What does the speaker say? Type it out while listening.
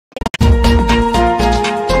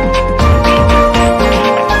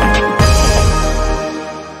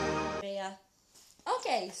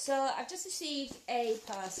just received a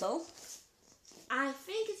parcel. I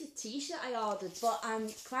think it's a t-shirt I ordered, but I'm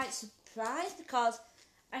quite surprised because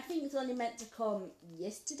I think it's only meant to come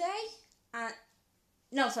yesterday.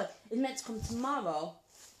 No, sorry, it's meant to come tomorrow,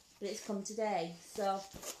 but it's come today. So,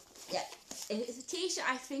 yeah, if it's a t-shirt,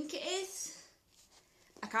 I think it is.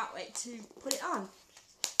 I can't wait to put it on.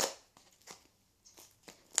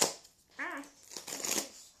 Ah.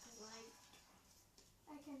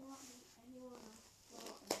 I cannot meet anyone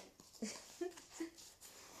else.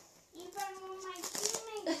 Even when my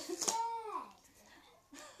teammates dead.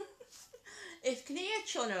 If can you hear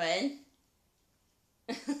chunnering?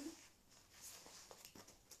 It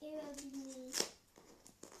will be me.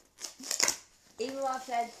 Even though I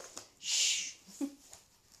said shh.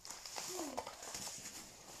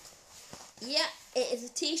 Yeah, it is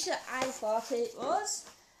a t-shirt I thought it was,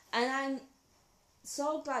 and I'm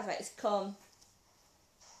so glad that it's come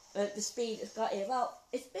at the speed it's got here. Well,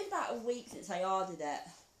 it's been about a week since I ordered it,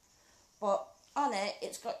 but on it,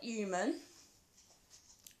 it's got human,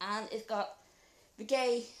 and it's got the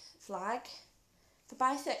gay flag, the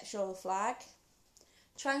bisexual flag,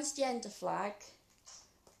 transgender flag,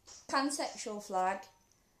 pansexual flag,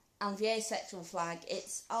 and the asexual flag.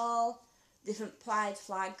 It's all different pride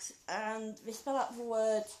flags, and they spell out the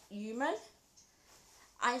word human.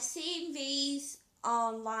 I've seen these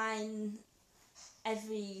online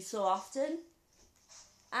every so often,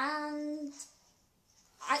 and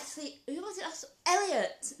actually, who was it?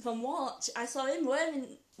 Elliot from Watch. I saw him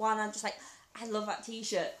wearing one, and I'm just like, I love that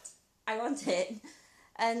t-shirt. I want it.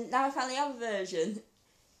 And now I finally have a version.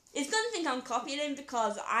 He's going to think I'm copying him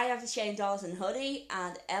because I have a Shane Dawson hoodie,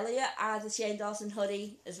 and Elliot has a Shane Dawson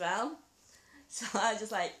hoodie as well. So I was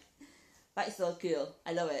just like, that is so cool.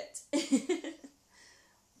 I love it.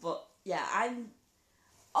 But yeah, I'm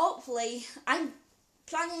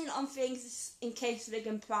planning on things in case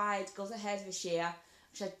Wigan Pride goes ahead this year,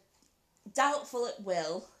 which I doubtful it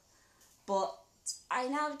will, but I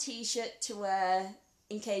now have a t-shirt to wear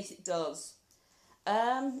in case it does.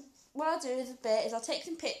 What I'll do is I'll take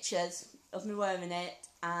some pictures of me wearing it,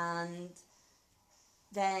 and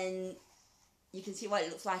then you can see what it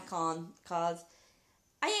looks like on, because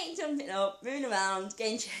I ain't jumping up, moving around,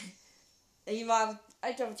 getting I have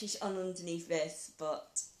a t-shirt on underneath this,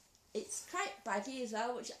 but it's quite baggy as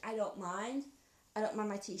well, which I don't mind. I don't mind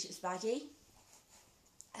my t-shirts baggy.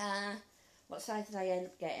 What size did I end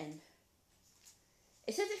up getting?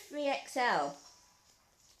 It says a 3XL.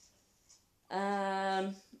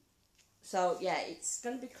 So yeah, it's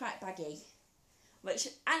going to be quite baggy, which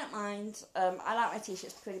I don't mind. I like my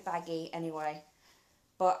t-shirts pretty baggy anyway,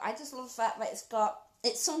 but I just love the fact that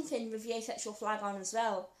it's something with the asexual flag on as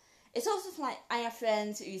well. It's also like, I have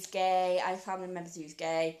friends who's gay, I have family members who's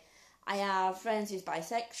gay, I have friends who's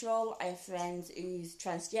bisexual, I have friends who's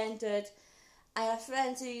transgendered, I have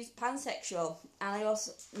friends who's pansexual, and I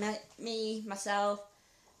also, myself,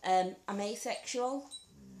 I'm asexual.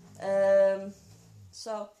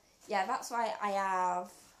 So yeah, that's why I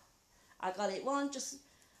got it. One, just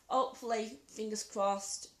hopefully, fingers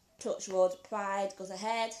crossed, touch wood, Pride goes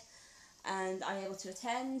ahead, and I'm able to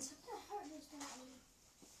attend. What the heck does that mean?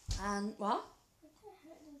 And what? What the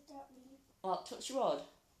heck does that mean? What, touch wood?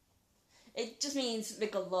 It just means the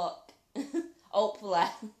good luck. Hopefully.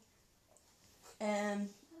 Why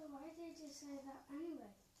did you say that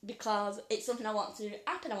anyway? Because it's something I want to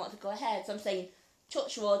happen, I want to go ahead. So I'm saying,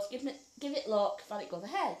 touch wood, give it luck that it goes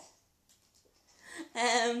ahead.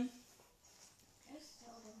 I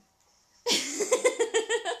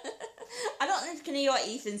don't know if you can hear what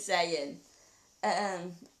Ethan's saying.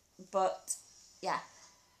 But yeah.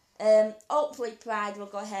 Hopefully Pride will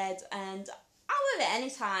go ahead, and I'll wear it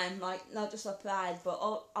anytime, like not just for Pride, but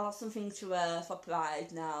I'll have something to wear for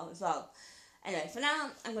Pride now as well. Anyway, for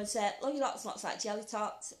now, I'm going to say love you lots and lots like Jelly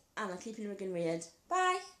Tots, and I'm keeping Wigan weird.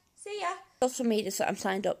 Bye. See ya. Social media that I'm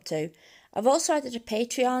signed up to. I've also added a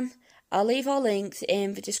Patreon. I'll leave all links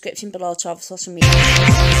in the description below to all the social media.